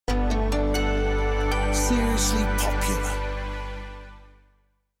seriously popular.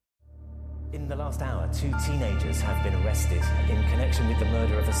 In the last hour, 2 teenagers have been arrested in connection with the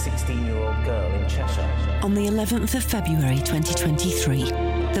murder of a 16-year-old girl in Cheshire. On the 11th of February 2023,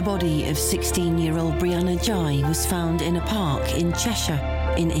 the body of 16-year-old Brianna Ghey was found in a park in Cheshire,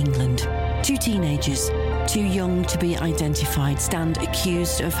 in England. 2 teenagers, too young to be identified, stand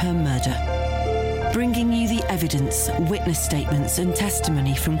accused of her murder. Bringing you the evidence, witness statements and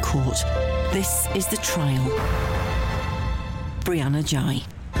testimony from court. This is the trial. Brianna Ghey.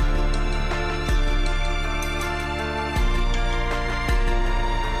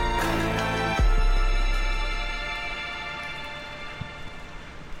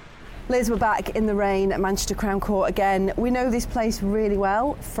 Liz, we're back in the rain at Manchester Crown Court again. We know this place really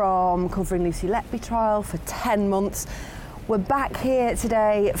well from covering Lucy Letby trial for 10 months. We're back here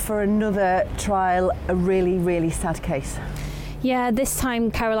today for another trial, a really, really sad case. Yeah, this time,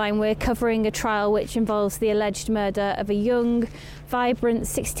 Caroline, we're covering a trial which involves the alleged murder of a young, vibrant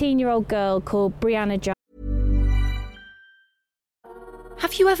 16-year-old girl called Brianna Ghey.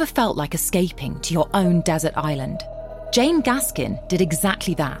 Have you ever felt like escaping to your own desert island? Jane Gaskin did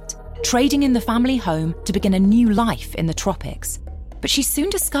exactly that, trading in the family home to begin a new life in the tropics. But she soon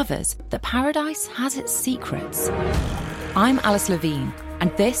discovers that paradise has its secrets. I'm Alice Levine,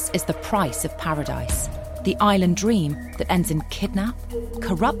 and this is The Price of Paradise, the island dream that ends in kidnap,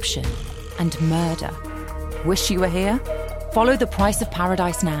 corruption, and murder. Wish you were here? Follow The Price of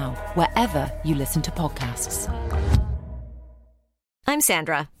Paradise now, wherever you listen to podcasts. I'm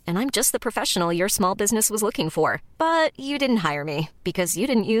Sandra, and I'm just the professional your small business was looking for. But you didn't hire me because you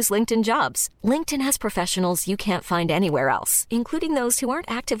didn't use LinkedIn Jobs. LinkedIn has professionals you can't find anywhere else, including those who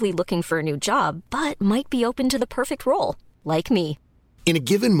aren't actively looking for a new job, but might be open to the perfect role, like me. In a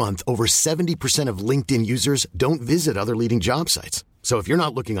given month, over 70% of LinkedIn users don't visit other leading job sites. So if you're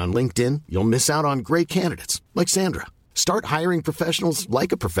not looking on LinkedIn, you'll miss out on great candidates, like Sandra. Start hiring professionals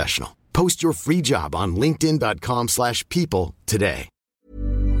like a professional. Post your free job on linkedin.com/people today.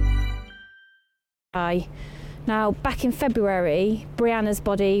 Now, back in February, Brianna's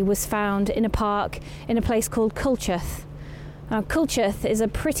body was found in a park in a place called Culcheth. Now, Culcheth is a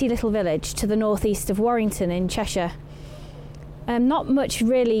pretty little village to the northeast of Warrington in Cheshire. Not much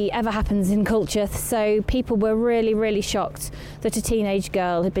really ever happens in Culcheth, so people were really, really shocked that a teenage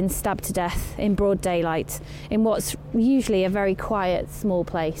girl had been stabbed to death in broad daylight in what's usually a very quiet, small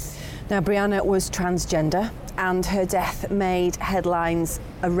place. Now, Brianna was transgender, and her death made headlines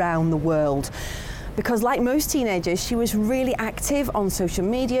around the world. Because like most teenagers, she was really active on social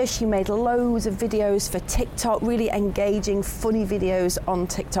media. She made loads of videos for TikTok, really engaging, funny videos on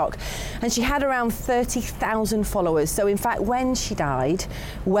TikTok. And she had around 30,000 followers. So in fact, when she died,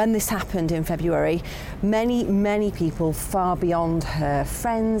 when this happened in February, many, many people far beyond her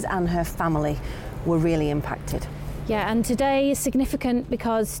friends and her family were really impacted. Yeah, and today is significant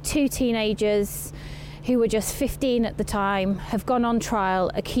because 2 teenagers who were just 15 at the time, have gone on trial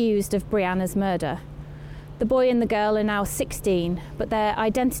accused of Brianna's murder. The boy and the girl are now 16, but their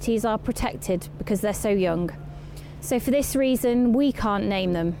identities are protected because they're so young. So for this reason, we can't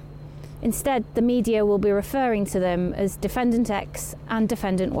name them. Instead, the media will be referring to them as Defendant X and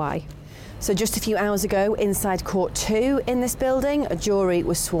Defendant Y. So just a few hours ago, inside Court 2 in this building, a jury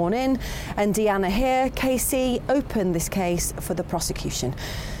was sworn in, and Deanna here, KC, opened this case for the prosecution.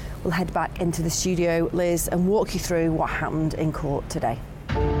 We'll head back into the studio, Liz, and walk you through what happened in court today.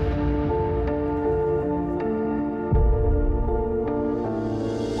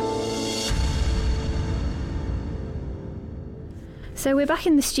 So we're back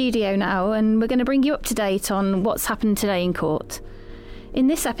in the studio now, and we're going to bring you up to date on what's happened today in court. In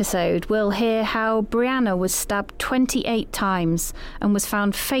this episode, we'll hear how Brianna was stabbed 28 times and was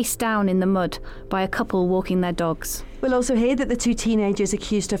found face down in the mud by a couple walking their dogs. We'll also hear that the 2 teenagers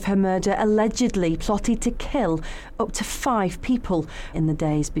accused of her murder allegedly plotted to kill up to 5 people in the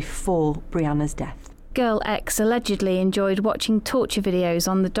days before Brianna's death. Girl X allegedly enjoyed watching torture videos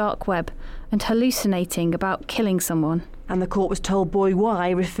on the dark web and hallucinating about killing someone. And the court was told boy Y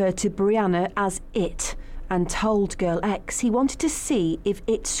referred to Brianna as it, and told girl X he wanted to see if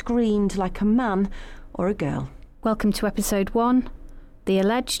it screamed like a man or a girl. Welcome to episode 1, The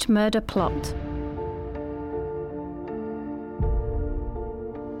Alleged Murder Plot.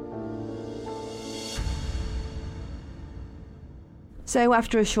 So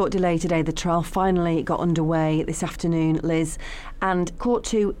after a short delay today, the trial finally got underway this afternoon, Liz. And Court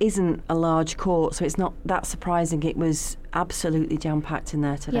 2 isn't a large court, so it's not that surprising it was absolutely jam-packed in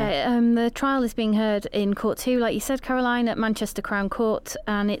there today. Yeah, the trial is being heard in Court 2, like you said, Caroline, at Manchester Crown Court,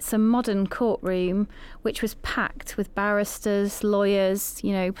 and it's a modern courtroom which was packed with barristers, lawyers,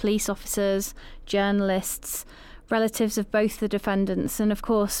 police officers, journalists, relatives of both the defendants, and of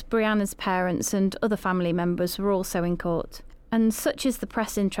course Brianna's parents and other family members were also in court. And such is the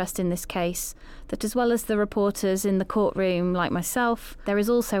press interest in this case that, as well as the reporters in the courtroom like myself, there is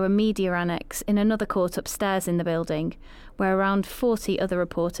also a media annex in another court upstairs in the building, where around 40 other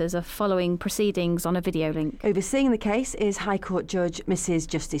reporters are following proceedings on a video link. Overseeing the case is High Court Judge Mrs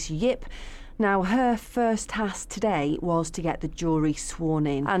Justice Yip. Now, her first task today was to get the jury sworn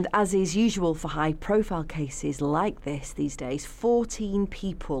in. And as is usual for high-profile cases like this these days, 14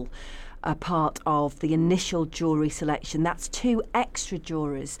 people are part of the initial jury selection. That's 2 extra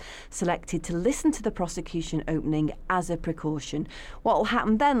jurors selected to listen to the prosecution opening as a precaution. What will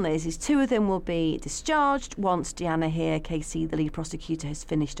happen then, Liz, is 2 of them will be discharged once Deanna here, Casey, the lead prosecutor, has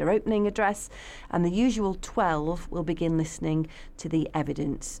finished her opening address, and the usual 12 will begin listening to the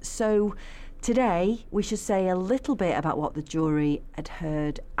evidence. So today, we should say a little bit about what the jury had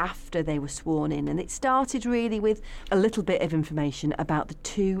heard after they were sworn in. And it started really with a little bit of information about the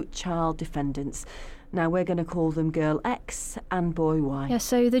 2 child defendants. Now, we're going to call them Girl X and Boy Y. Yeah,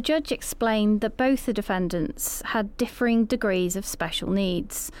 so the judge explained that both the defendants had differing degrees of special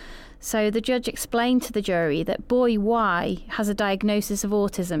needs. So the judge explained to the jury that Boy Y has a diagnosis of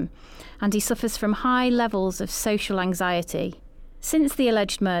autism and he suffers from high levels of social anxiety. Since the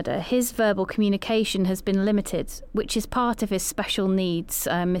alleged murder, his verbal communication has been limited, which is part of his special needs,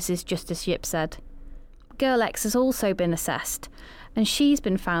 Mrs Justice Yip said. Girl X has also been assessed, and she's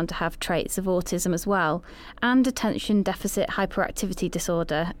been found to have traits of autism as well, and attention deficit hyperactivity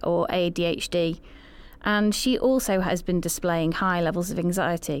disorder, or ADHD, and she also has been displaying high levels of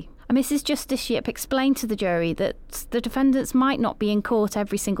anxiety. And Mrs Justice Yip explained to the jury that the defendants might not be in court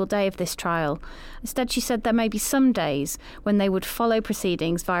every single day of this trial. Instead, she said there may be some days when they would follow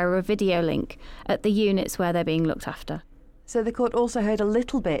proceedings via a video link at the units where they're being looked after. So the court also heard a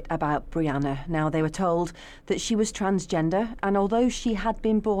little bit about Brianna. Now, they were told that she was transgender, and although she had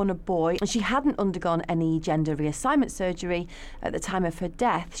been born a boy and she hadn't undergone any gender reassignment surgery at the time of her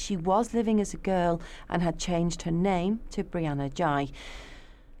death, she was living as a girl and had changed her name to Brianna Ghey.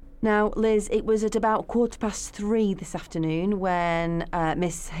 Now, Liz, it was at about 3:15 this afternoon when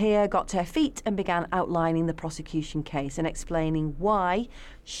Miss Here got to her feet and began outlining the prosecution case and explaining why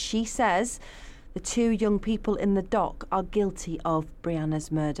she says the 2 young people in the dock are guilty of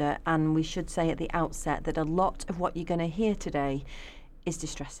Brianna's murder. And we should say at the outset that a lot of what you're going to hear today is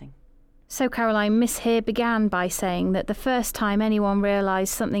distressing. So, Caroline, Miss Here began by saying that the first time anyone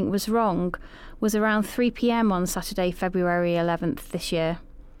realised something was wrong was around 3 p.m. on Saturday, February 11th this year.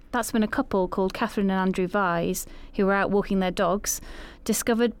 That's when a couple called Catherine and Andrew Vyse, who were out walking their dogs,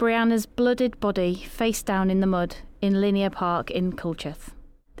 discovered Brianna's bloodied body face down in the mud in Linear Park in Culcheth.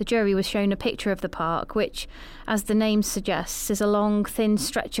 The jury was shown a picture of the park, which, as the name suggests, is a long, thin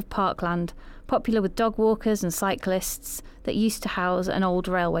stretch of parkland, popular with dog walkers and cyclists, that used to house an old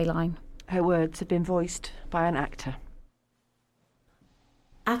railway line. Her words have been voiced by an actor.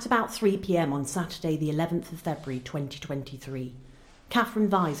 At about 3 p.m. on Saturday the 11th of February 2023, Catherine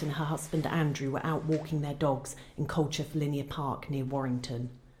Vyse and her husband Andrew were out walking their dogs in Culcheth Linear Park near Warrington.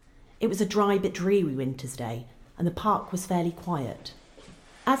 It was a dry but dreary winter's day, and the park was fairly quiet.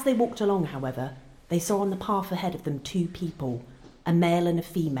 As they walked along, however, they saw on the path ahead of them 2 people, a male and a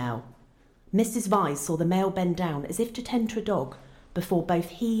female. Mrs. Vyse saw the male bend down as if to tend to a dog before both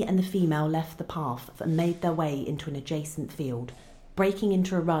he and the female left the path and made their way into an adjacent field, breaking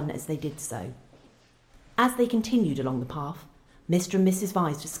into a run as they did so. As they continued along the path, Mr. and Mrs.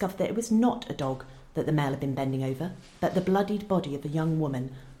 Vyse discovered that it was not a dog that the male had been bending over, but the bloodied body of a young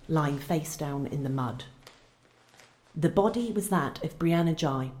woman lying face down in the mud. The body was that of Brianna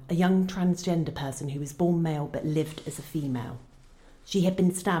Ghey, a young transgender person who was born male but lived as a female. She had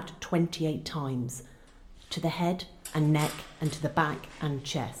been stabbed 28 times, to the head and neck and to the back and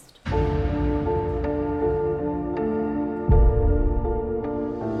chest.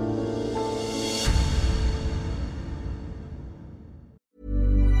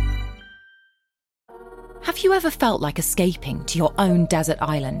 Have you ever felt like escaping to your own desert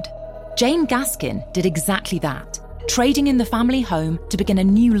island? Jane Gaskin did exactly that, trading in the family home to begin a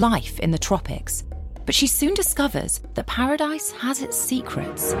new life in the tropics. But she soon discovers that paradise has its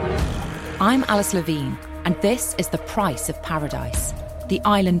secrets. I'm Alice Levine, and this is The Price of Paradise, the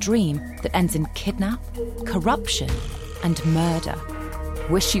island dream that ends in kidnap, corruption, and murder.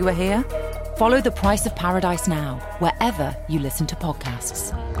 Wish you were here? Follow The Price of Paradise now, wherever you listen to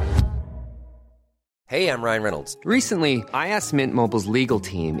podcasts. Hey, I'm Ryan Reynolds. Recently, I asked Mint Mobile's legal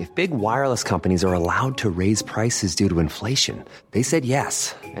team if big wireless companies are allowed to raise prices due to inflation. They said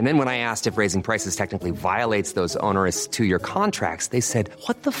yes. And then when I asked if raising prices technically violates those onerous 2-year contracts, they said,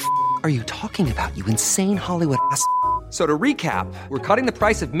 "What the f*** are you talking about, you insane Hollywood ass?" So to recap, we're cutting the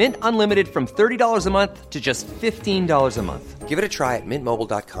price of Mint Unlimited from $30 a month to just $15 a month. Give it a try at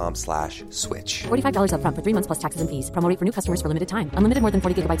mintmobile.com/switch. $45 up front for 3 months plus taxes and fees. Promo rate for new customers for limited time. Unlimited more than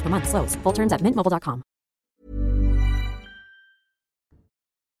 40 gigabytes per month. Slows full terms at mintmobile.com.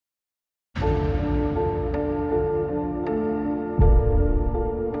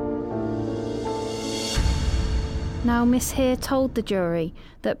 Now, Miss Here told the jury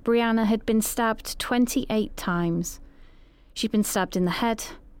that Brianna had been stabbed 28 times. She'd been stabbed in the head,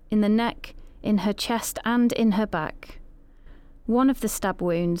 in the neck, in her chest and in her back. One of the stab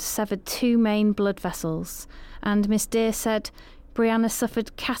wounds severed 2 main blood vessels, and Miss Dear said Brianna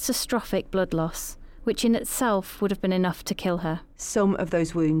suffered catastrophic blood loss, which in itself would have been enough to kill her. Some of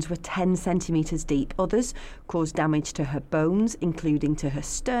those wounds were 10 centimetres deep. Others caused damage to her bones, including to her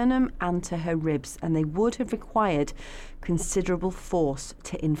sternum and to her ribs, and they would have required considerable force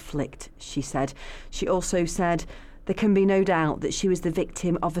to inflict, she said. She also said there can be no doubt that she was the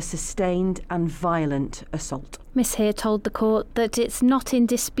victim of a sustained and violent assault. Miss Here told the court that it's not in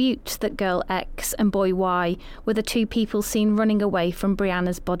dispute that girl X and boy Y were the 2 people seen running away from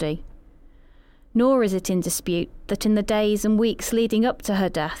Brianna's body. Nor is it in dispute that in the days and weeks leading up to her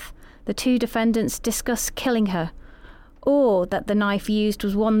death, the 2 defendants discussed killing her, or that the knife used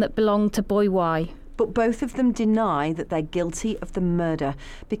was one that belonged to boy Y. But both of them deny that they're guilty of the murder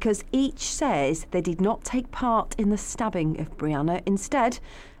because each says they did not take part in the stabbing of Brianna. Instead,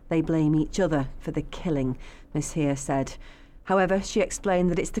 they blame each other for the killing, Miss Here said. However, she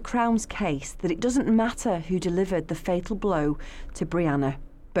explained that it's the Crown's case, that it doesn't matter who delivered the fatal blow to Brianna.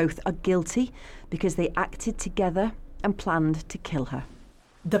 Both are guilty because they acted together and planned to kill her.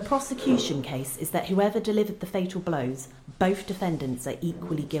 The prosecution case is that whoever delivered the fatal blows, both defendants are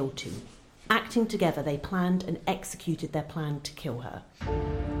equally guilty. Acting together, they planned and executed their plan to kill her.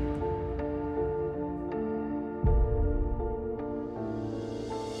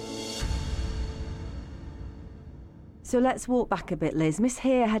 So let's walk back a bit, Liz. Miss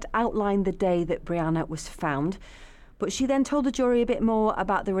Here had outlined the day that Brianna was found, but she then told the jury a bit more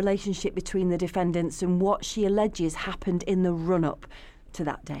about the relationship between the defendants and what she alleges happened in the run-up to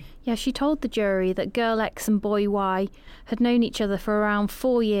that day. Yeah, she told the jury that girl X and boy Y had known each other for around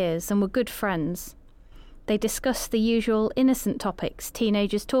 4 years and were good friends. They discussed the usual innocent topics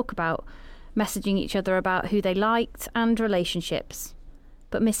teenagers talk about, messaging each other about who they liked and relationships.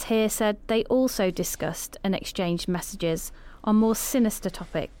 But Miss Here said they also discussed and exchanged messages on more sinister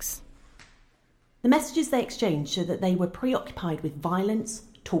topics. The messages they exchanged show that they were preoccupied with violence,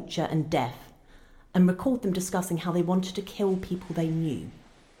 torture and death, and recalled them discussing how they wanted to kill people they knew.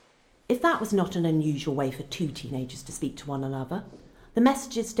 If that was not an unusual way for 2 teenagers to speak to one another, the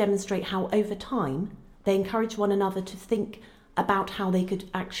messages demonstrate how over time they encourage one another to think about how they could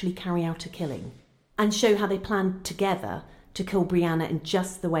actually carry out a killing, and show how they planned together to kill Brianna in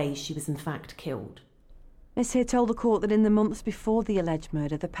just the way she was in fact killed. Miss Here told the court that in the months before the alleged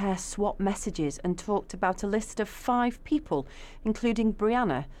murder, the pair swapped messages and talked about a list of 5 people, including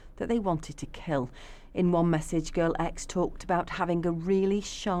Brianna, that they wanted to kill. In one message, girl X talked about having a really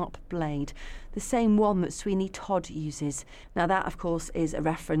sharp blade, the same one that Sweeney Todd uses. Now that, of course, is a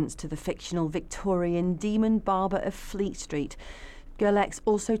reference to the fictional Victorian demon barber of Fleet Street. Girl X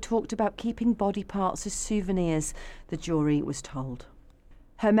also talked about keeping body parts as souvenirs, the jury was told.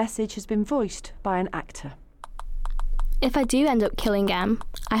 Her message has been voiced by an actor. If I do end up killing M,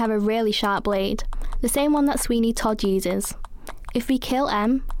 I have a really sharp blade, the same one that Sweeney Todd uses. If we kill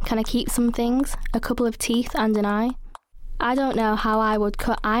M, can I keep some things, a couple of teeth and an eye? I don't know how I would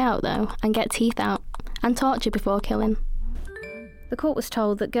cut eye out though, and get teeth out, and torture before killing. The court was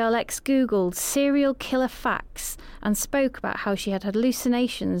told that girl X Googled serial killer facts and spoke about how she had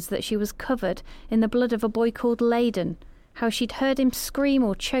hallucinations that she was covered in the blood of a boy called Layden, how she'd heard him scream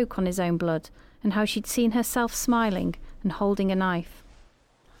or choke on his own blood, and how she'd seen herself smiling and holding a knife.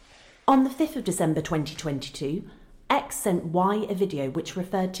 On the 5th of December 2022, X sent Y a video which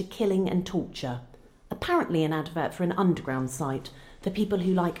referred to killing and torture, apparently an advert for an underground site for people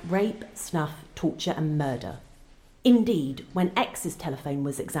who like rape, snuff, torture and murder. Indeed, when X's telephone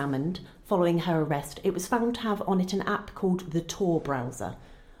was examined following her arrest, it was found to have on it an app called the Tor browser,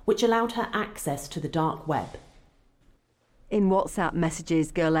 which allowed her access to the dark web. In WhatsApp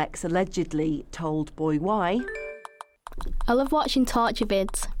messages, girl X allegedly told boy Y, I love watching torture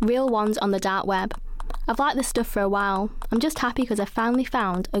vids, real ones on the dark web. I've liked this stuff for a while. I'm just happy because I finally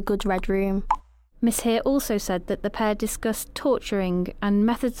found a good red room. Miss Heer also said that the pair discussed torturing and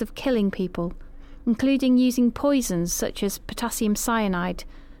methods of killing people, including using poisons such as potassium cyanide,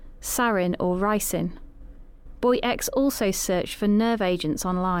 sarin or ricin. Boy X also searched for nerve agents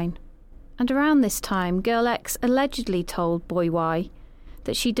online. And around this time, Girl X allegedly told Boy Y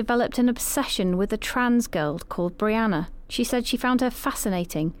that she developed an obsession with a trans girl called Brianna. She said she found her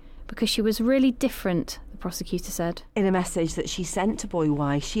fascinating because she was really different, the prosecutor said. In a message that she sent to Boy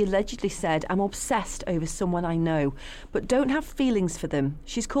Y, she allegedly said, "I'm obsessed over someone I know, but don't have feelings for them.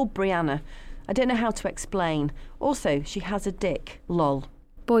 She's called Brianna. I don't know how to explain. Also, she has a dick. Lol."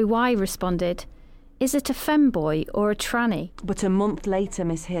 Boy Y responded, "Is it a femboy or a tranny?" But a month later,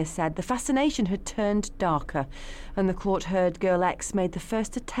 Miss Heer said, the fascination had turned darker, and the court heard Girl X made the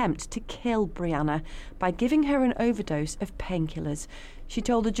first attempt to kill Brianna by giving her an overdose of painkillers. She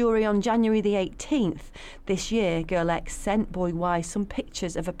told the jury on January the 18th this year, Girl X sent Boy Y some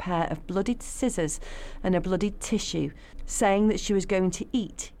pictures of a pair of bloodied scissors and a bloodied tissue, saying that she was going to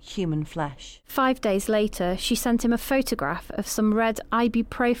eat human flesh. 5 days later, she sent him a photograph of some red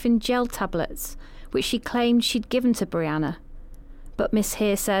ibuprofen gel tablets, which she claimed she'd given to Brianna. But Miss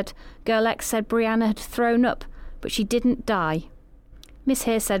Heer said Girl X said Brianna had thrown up, but she didn't die. Miss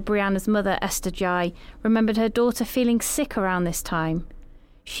Heer said Brianna's mother, Esther Ghey, remembered her daughter feeling sick around this time.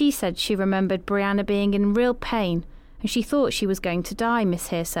 She said she remembered Brianna being in real pain, and she thought she was going to die, Miss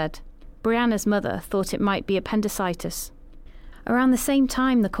Heer said. Brianna's mother thought it might be appendicitis. Around the same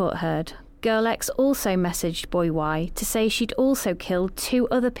time, the court heard, Girl X also messaged Boy Y to say she'd also killed 2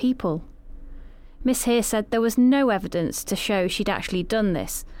 other people. Miss Heer said there was no evidence to show she'd actually done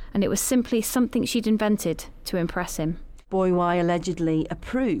this, and it was simply something she'd invented to impress him. Boy Y allegedly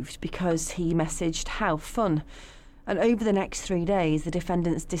approved because he messaged how fun. And over the next 3 days, the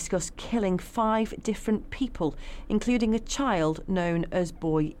defendants discussed killing 5 different people, including a child known as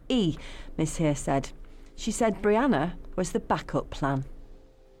Boy E, Miss Heer said. She said Brianna was the backup plan.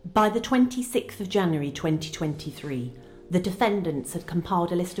 By the 26th of January 2023, the defendants had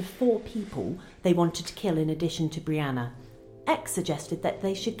compiled a list of 4 people they wanted to kill in addition to Brianna. X suggested that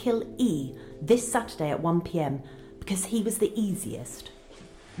they should kill E this Saturday at 1 p.m. because he was the easiest.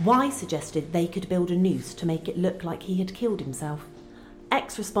 Y suggested they could build a noose to make it look like he had killed himself.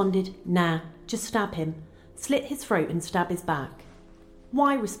 X responded, "Nah, just stab him. Slit his throat and stab his back."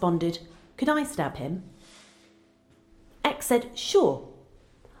 Y responded, "Could I stab him?" X said, "Sure.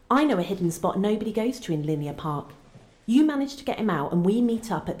 I know a hidden spot nobody goes to in Linear Park. You manage to get him out and we meet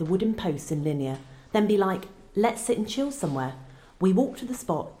up at the wooden posts in Linear. Then be like, let's sit and chill somewhere. We walk to the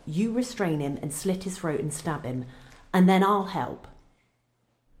spot, you restrain him and slit his throat and stab him. And then I'll help."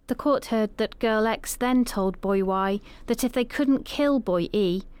 The court heard that Girl X then told Boy Y that if they couldn't kill Boy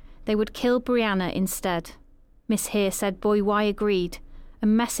E, they would kill Brianna instead. Miss Heer said Boy Y agreed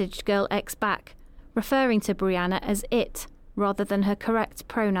and messaged Girl X back, referring to Brianna as it rather than her correct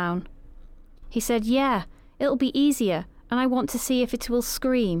pronoun. He said, "Yeah, it'll be easier, and I want to see if it will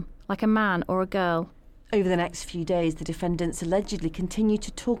scream like a man or a girl." Over the next few days, the defendants allegedly continued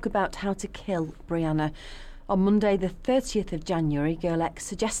to talk about how to kill Brianna. On Monday, the 30th of January, Girl X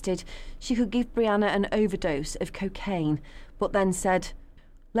suggested she could give Brianna an overdose of cocaine, but then said,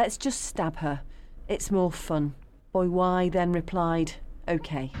 "Let's just stab her. It's more fun." Boy Y then replied,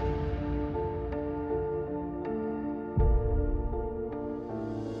 "OK."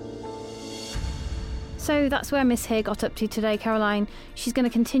 So that's where Miss Heer got up to today, Caroline. She's going to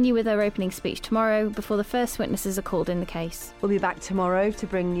continue with her opening speech tomorrow before the first witnesses are called in the case. We'll be back tomorrow to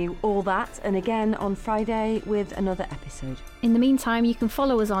bring you all that, and again on Friday with another episode. In the meantime, you can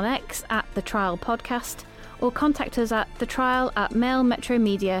follow us on X at The Trial Podcast or contact us at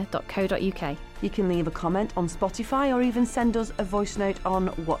thetrial@mailmetromedia.co.uk. You can leave a comment on Spotify or even send us a voice note on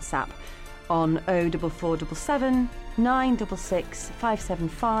WhatsApp on 04477 966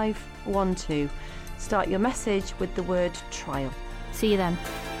 57512. Start your message with the word trial. See you then.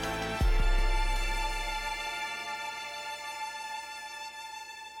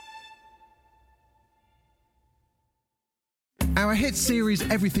 Our hit series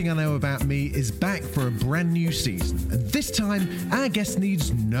Everything I Know About Me is back for a brand new season, and this time our guest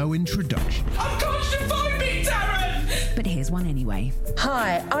needs no introduction. Of course you find me, Darren! But here's one anyway.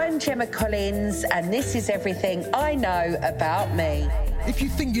 Hi, I'm Gemma Collins, and this is Everything I Know About Me. If you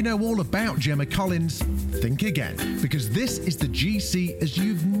think you know all about Gemma Collins, think again, because this is the GC as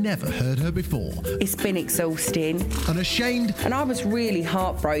you've never heard her before. It's been exhausting. Unashamed. And I was really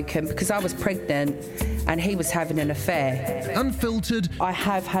heartbroken because I was pregnant and he was having an affair. Unfiltered. I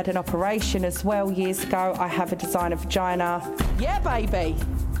have had an operation as well years ago. I have a designer vagina. Yeah, baby.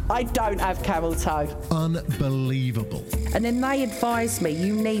 I don't have camel toe. Unbelievable. And then they advised me,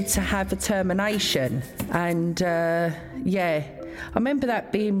 you need to have a termination. And, yeah, I remember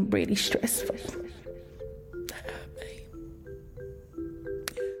that being really stressful.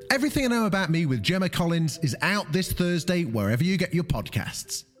 Everything I Know About Me with Gemma Collins is out this Thursday wherever you get your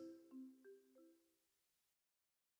podcasts.